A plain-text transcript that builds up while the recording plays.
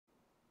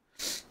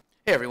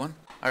Hey everyone.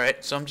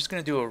 Alright, so I'm just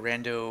gonna do a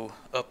rando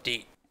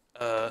update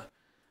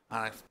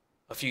on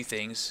a few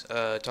things.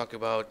 Talk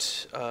about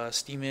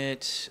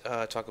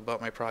Steemit, talk about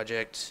my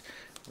project.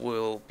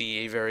 Will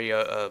be a very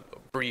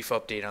brief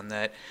update on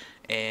that,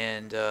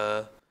 and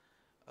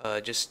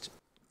just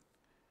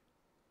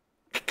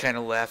kind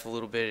of laugh a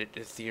little bit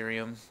at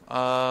Ethereum.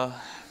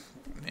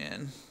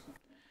 Man,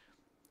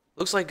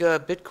 looks like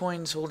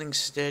Bitcoin's holding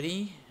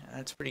steady.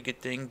 That's a pretty good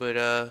thing,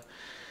 but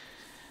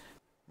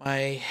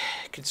my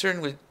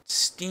concern with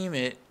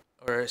Steemit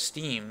or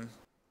Steam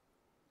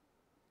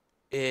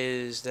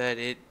is that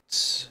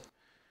it's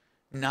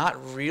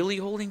not really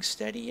holding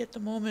steady at the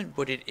moment,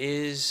 but it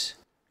is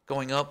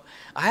going up.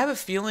 I have a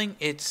feeling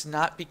it's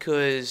not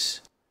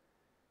because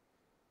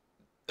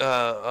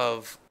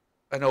of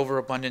an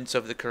overabundance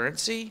of the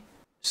currency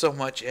so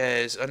much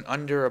as an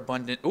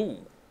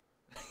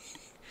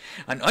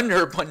an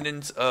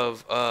underabundance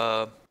of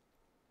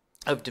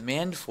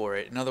demand for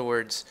it. In other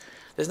words,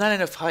 there's not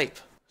enough hype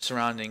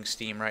surrounding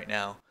Steam right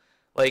now.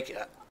 Like,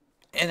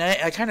 and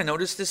I kind of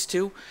noticed this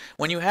too.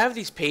 When you have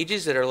these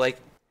pages that are like,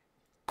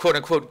 quote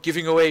unquote,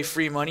 giving away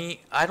free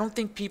money, I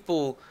think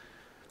people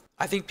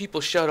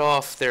shut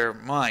off their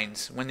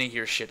minds when they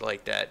hear shit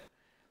like that.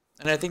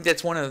 And I think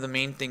that's one of the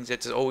main things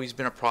that's always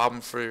been a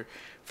problem for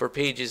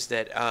pages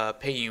that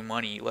pay you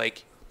money.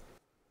 Like,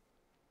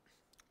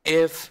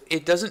 if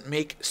it doesn't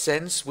make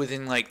sense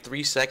within like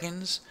 3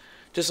 seconds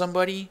to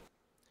somebody,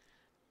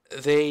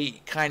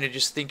 they kind of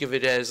just think of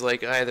it as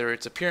like either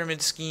it's a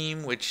pyramid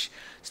scheme, which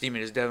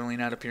Steemit is definitely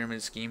not a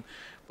pyramid scheme,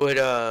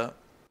 but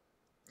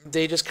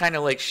they just kind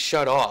of like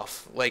shut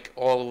off like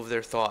all of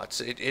their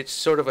thoughts. It's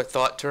sort of a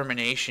thought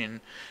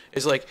termination.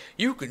 It's like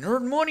you can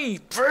earn money,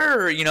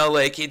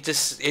 like it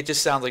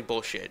just sounds like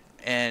bullshit.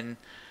 And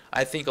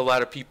I think a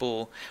lot of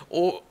people,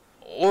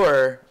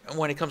 or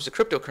when it comes to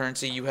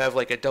cryptocurrency, you have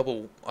like a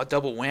double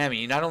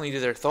whammy. Not only do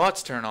their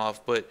thoughts turn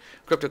off, but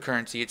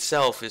cryptocurrency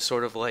itself is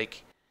sort of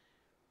like,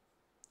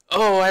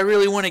 oh, I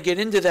really want to get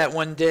into that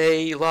one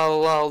day, la la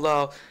la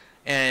la.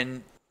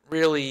 And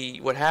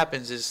really, what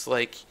happens is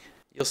like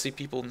you'll see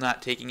people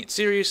not taking it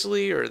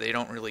seriously, or they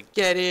don't really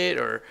get it,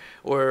 or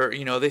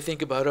they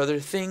think about other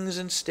things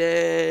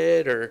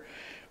instead,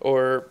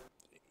 or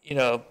you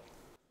know,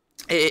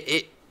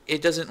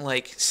 it doesn't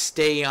like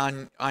stay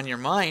on your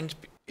mind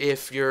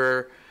if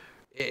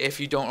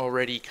you don't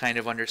already kind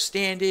of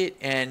understand it,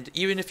 and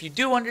even if you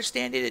do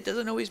understand it, it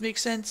doesn't always make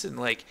sense, and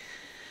like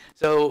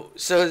so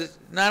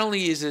not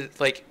only is it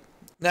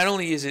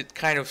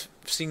kind of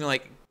seeming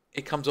like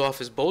it comes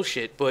off as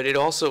bullshit, but it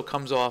also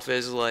comes off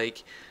as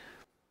like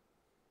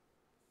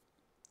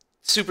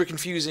super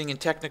confusing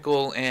and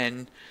technical,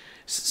 and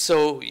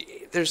so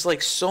there's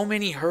like so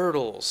many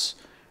hurdles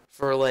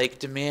for like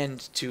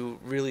demand to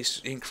really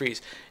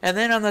increase. And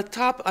then on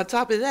top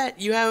of that,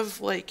 you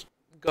have like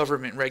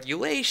government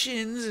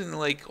regulations and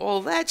like all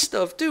that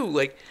stuff too.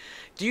 Like,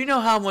 do you know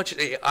how much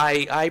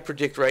I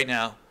predict right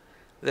now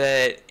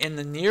that in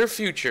the near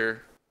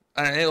future,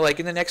 like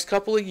in the next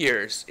couple of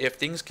years, if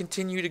things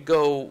continue to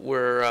go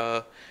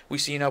where we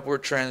see an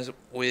upward trend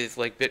with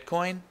like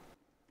Bitcoin,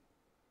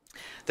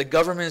 we're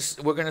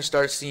going to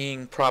start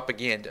seeing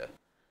propaganda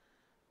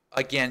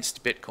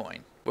against Bitcoin.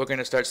 We're going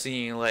to start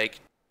seeing like,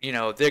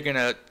 they're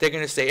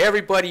gonna say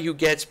everybody who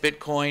gets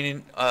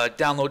Bitcoin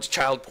downloads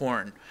child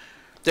porn.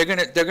 They're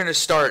gonna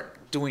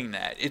start doing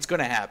that. It's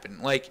gonna happen.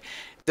 Like,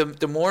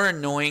 the more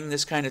annoying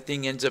this kind of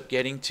thing ends up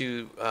getting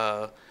to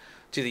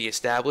the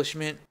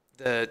establishment,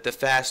 the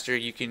faster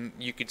you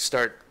could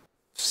start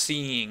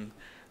seeing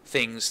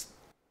things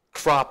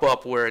crop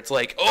up where it's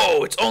like,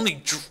 oh,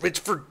 it's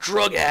for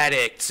drug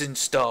addicts and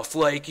stuff.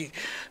 Like,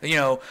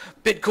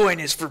 Bitcoin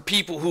is for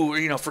people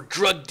who, for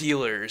drug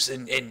dealers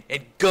and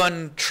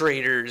gun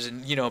traders,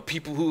 and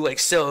people who like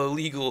sell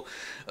illegal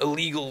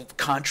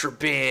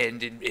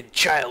contraband and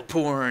child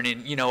porn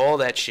and all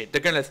that shit.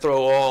 They're gonna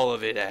throw all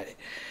of it at it.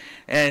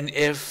 And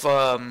if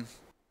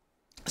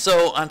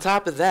so on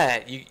top of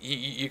that,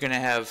 you're gonna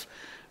have,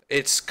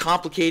 it's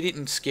complicated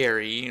and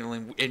scary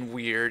and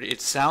weird.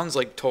 It sounds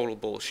like total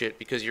bullshit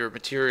because you're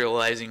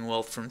materializing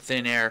wealth from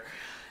thin air,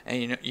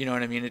 and you know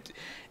what I mean.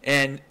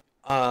 And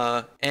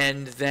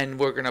then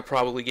we're gonna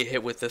probably get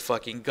hit with the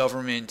fucking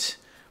government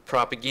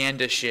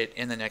propaganda shit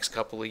in the next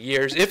couple of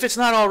years, if it's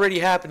not already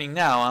happening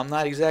now. I'm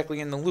not exactly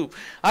in the loop.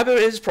 I bet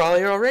it's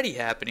probably already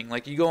happening.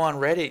 Like, you go on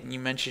Reddit and you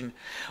mention,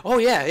 oh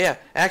yeah, yeah.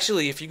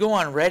 Actually, if you go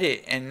on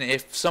Reddit and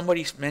if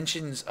somebody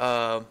mentions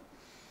uh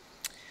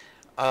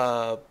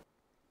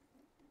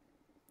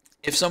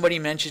if somebody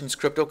mentions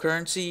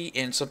cryptocurrency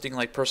in something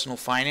like personal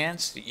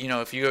finance,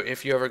 if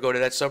you ever go to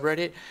that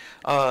subreddit,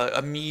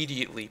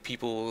 immediately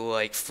people will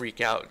like freak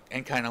out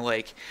and kind of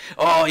like,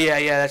 oh yeah,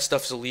 yeah, that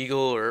stuff's illegal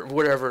or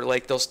whatever.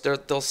 Like, they'll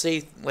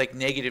say like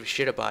negative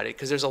shit about it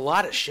because there's a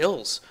lot of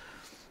shills.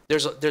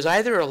 There's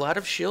either a lot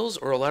of shills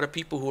or a lot of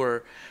people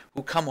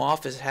who come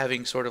off as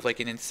having sort of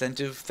like an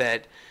incentive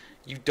that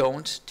you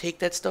don't take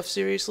that stuff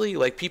seriously.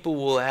 Like, people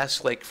will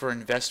ask like for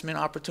investment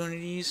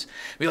opportunities,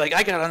 be like,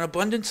 I got an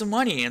abundance of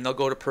money, and they'll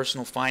go to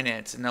personal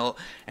finance and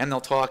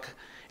they'll talk,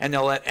 and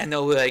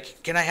they'll be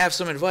like, can I have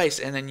some advice?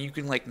 And then you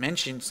can like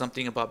mention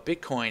something about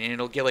Bitcoin, and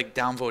it'll get like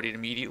downvoted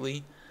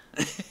immediately.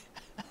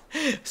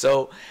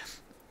 So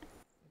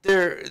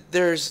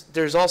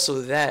there's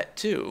also that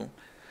too.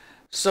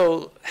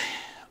 So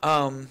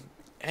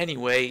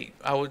anyway,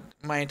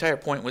 my entire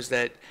point was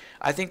that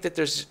I think that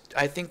it's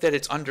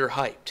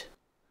underhyped.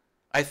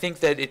 I think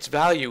that its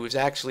value is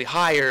actually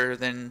higher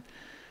than,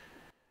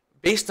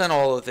 based on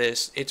all of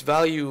this, its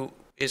value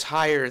is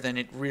higher than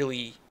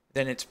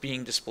it's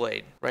being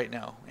displayed right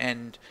now.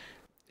 And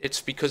it's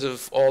because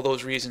of all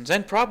those reasons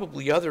and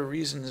probably other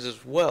reasons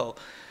as well.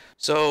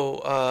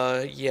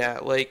 So yeah,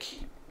 like,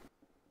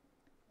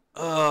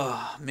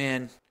 oh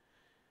man.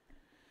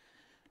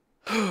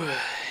 All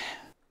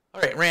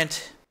right,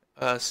 rant.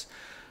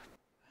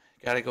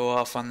 Gotta go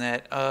off on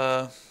that.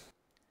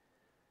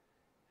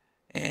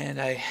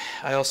 And I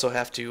also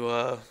have to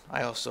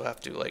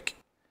like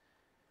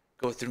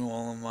go through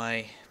all of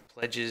my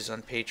pledges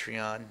on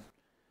Patreon,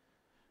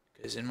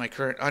 because in my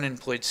current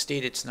unemployed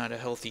state, it's not a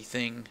healthy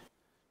thing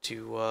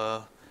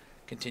to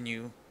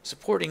continue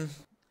supporting.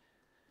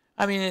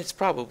 I mean, it's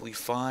probably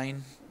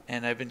fine,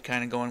 and I've been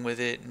kind of going with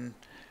it, and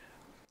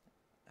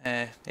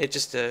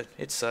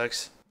it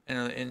sucks.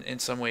 In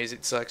some ways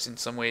it sucks. In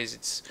some ways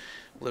it's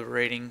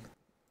liberating.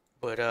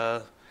 But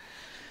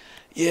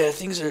yeah,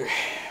 things are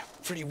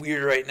pretty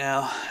weird right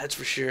now, that's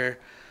for sure.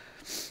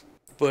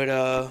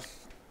 But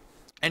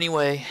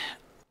anyway,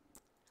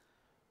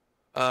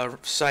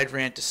 side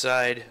rant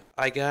aside,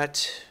 I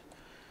got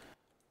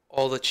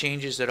all the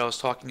changes that I was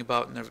talking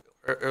about in the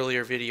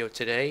earlier video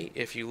today.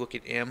 If you look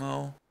at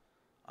ammo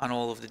on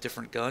all of the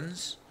different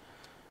guns,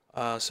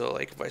 so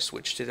like if I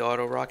switch to the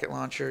auto rocket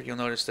launcher, you'll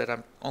notice that I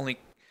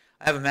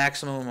have a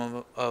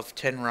maximum of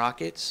 10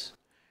 rockets,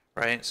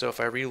 right? So if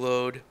I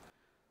reload,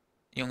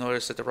 you'll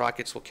notice that the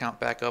rockets will count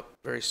back up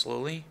very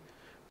slowly.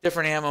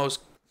 Different ammos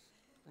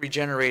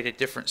regenerate at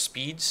different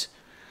speeds.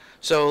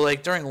 So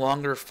like during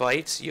longer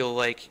fights,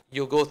 you'll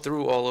go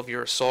through all of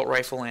your assault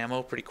rifle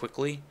ammo pretty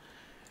quickly,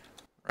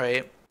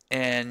 right?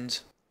 And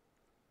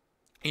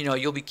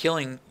you'll be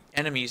killing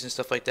enemies and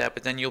stuff like that,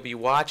 but then you'll be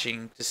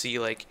watching to see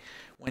like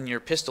when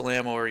your pistol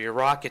ammo or your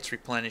rockets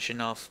replenish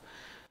enough,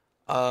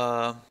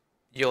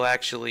 you'll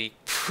actually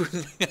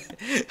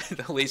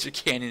the laser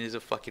cannon is a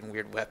fucking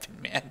weird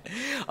weapon, man.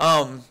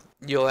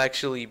 You'll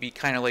actually be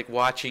kind of like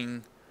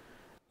watching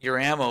your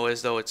ammo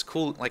as though it's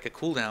cool, like a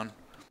cooldown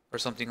or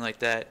something like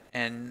that.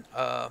 And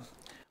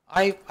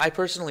I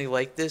personally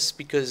like this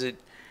because it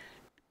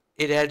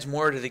adds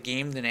more to the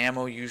game than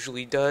ammo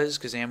usually does,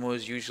 because ammo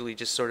is usually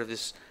just sort of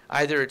this,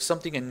 either it's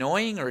something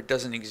annoying or it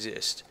doesn't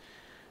exist.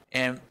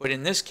 But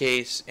in this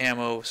case,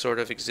 ammo sort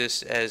of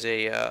exists as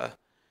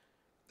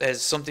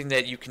something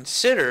that you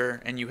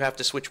consider, and you have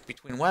to switch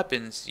between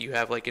weapons. You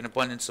have like an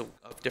abundance of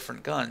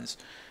different guns.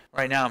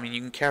 Right now, I mean,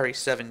 you can carry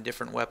 7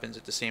 different weapons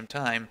at the same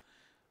time.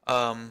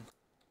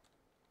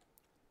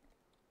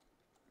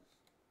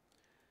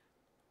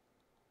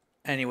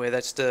 Anyway,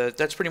 that's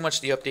pretty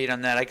much the update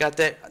on that. I got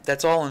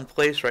that's all in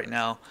place right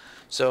now.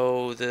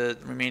 So the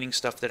remaining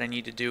stuff that I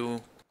need to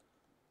do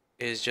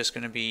is just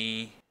going to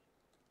be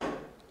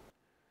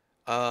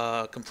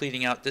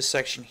completing out this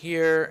section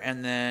here,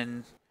 and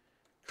then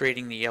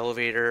creating the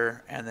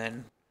elevator, and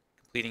then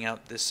completing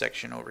out this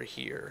section over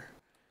here.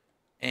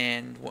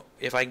 And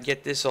if I can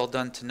get this all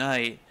done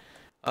tonight,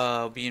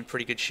 I'll be in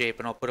pretty good shape,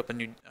 and I'll put up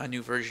a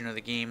new version of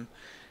the game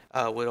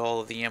with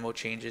all of the ammo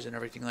changes and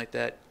everything like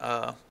that.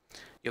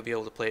 You'll be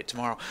able to play it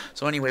tomorrow.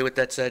 So anyway, with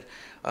that said,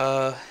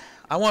 I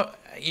want,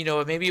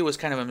 maybe it was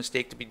kind of a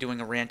mistake to be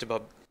doing a rant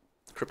about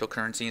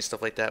cryptocurrency and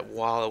stuff like that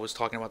while I was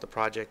talking about the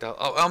project.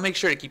 I'll make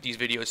sure to keep these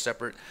videos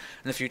separate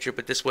in the future,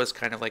 but this was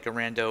kind of like a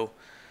rando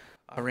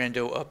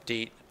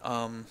update.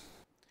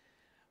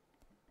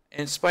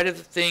 In spite of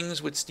the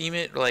things with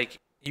Steemit, like,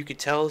 you could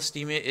tell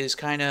Steemit is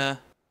kind of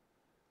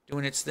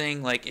doing its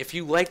thing. Like, if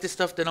you like the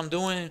stuff that I'm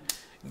doing,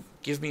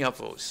 give me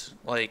upvotes,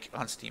 like,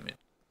 on Steemit.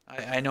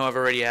 I know I've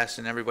already asked,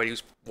 and everybody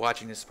who's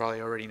watching this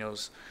probably already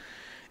knows.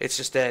 It's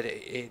just that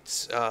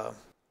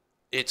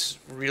it's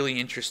really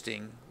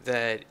interesting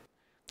that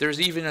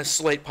there's even a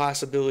slight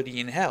possibility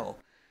in hell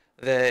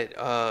that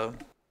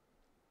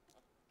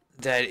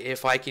that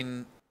if I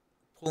can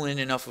pull in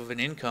enough of an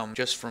income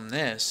just from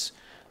this,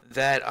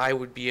 that I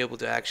would be able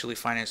to actually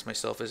finance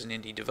myself as an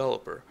indie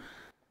developer.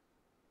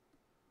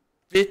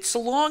 It's a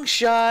long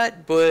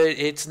shot, but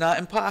it's not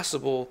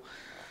impossible.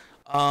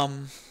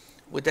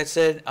 With that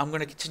said, I'm going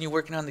to continue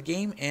working on the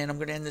game, and I'm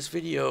going to end this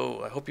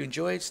video. I hope you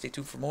enjoyed. Stay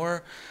tuned for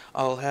more.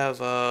 I'll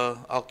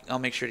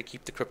make sure to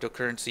keep the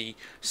cryptocurrency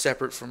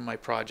separate from my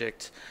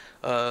project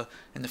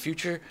in the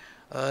future.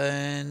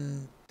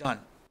 And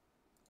done.